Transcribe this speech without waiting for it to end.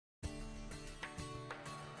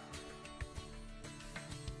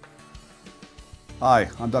Hi,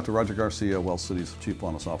 I'm Dr. Roger Garcia, Wellcity's Chief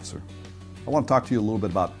Wellness Officer. I want to talk to you a little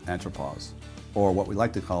bit about andropause, or what we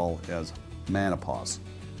like to call as menopause.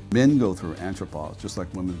 Men go through andropause just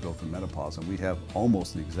like women go through menopause, and we have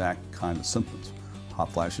almost the exact kind of symptoms.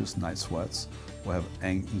 Hot flashes, night sweats, we'll have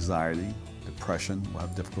anxiety, depression, we'll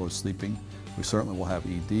have difficulty sleeping, we certainly will have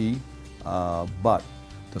ED, but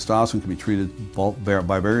testosterone can be treated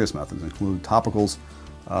by various methods, including topicals,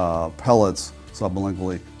 pellets,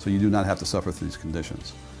 sublingually, so you do not have to suffer through these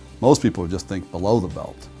conditions. Most people just think below the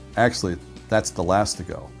belt. Actually, that's the last to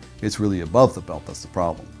go. It's really above the belt that's the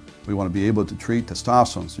problem. We want to be able to treat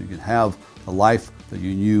testosterone so you can have the life that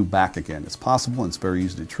you knew back again. It's possible and it's very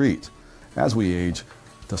easy to treat. As we age,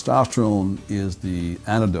 testosterone is the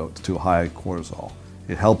antidote to high cortisol.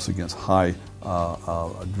 It helps against high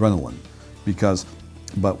adrenaline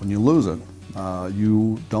but when you lose it,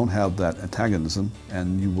 you don't have that antagonism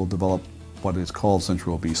and you will develop what is called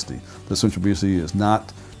central obesity. The central obesity is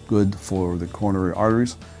not good for the coronary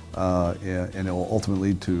arteries and it will ultimately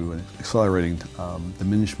lead to an accelerating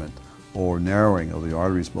diminishment or narrowing of the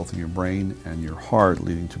arteries both in your brain and your heart,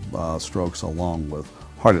 leading to strokes along with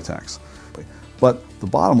heart attacks. But the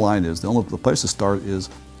bottom line is the place to start is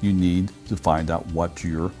you need to find out what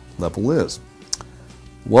your level is.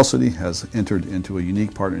 Wellcity has entered into a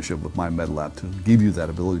unique partnership with MyMedLab to give you that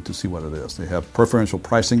ability to see what it is. They have preferential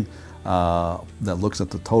pricing that looks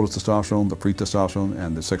at the total testosterone, the free testosterone,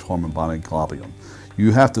 and the sex hormone binding globulin.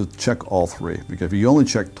 You have to check all three, because if you only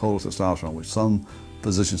check total testosterone, which some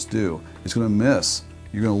physicians do, it's going to miss.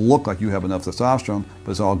 You're going to look like you have enough testosterone,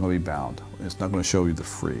 but it's all going to be bound. It's not going to show you the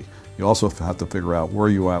free. You also have to figure out where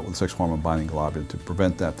you're at with sex hormone binding globulin to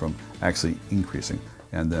prevent that from actually increasing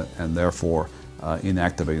and therefore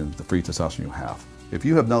inactivating the free testosterone you have. If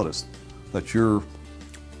you have noticed that your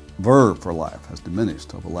verve for life has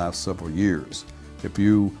diminished over the last several years, if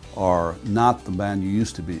you are not the man you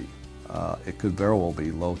used to be, it could very well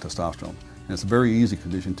be low testosterone. And it's a very easy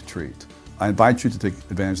condition to treat. I invite you to take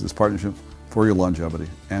advantage of this partnership for your longevity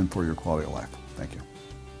and for your quality of life. Thank you.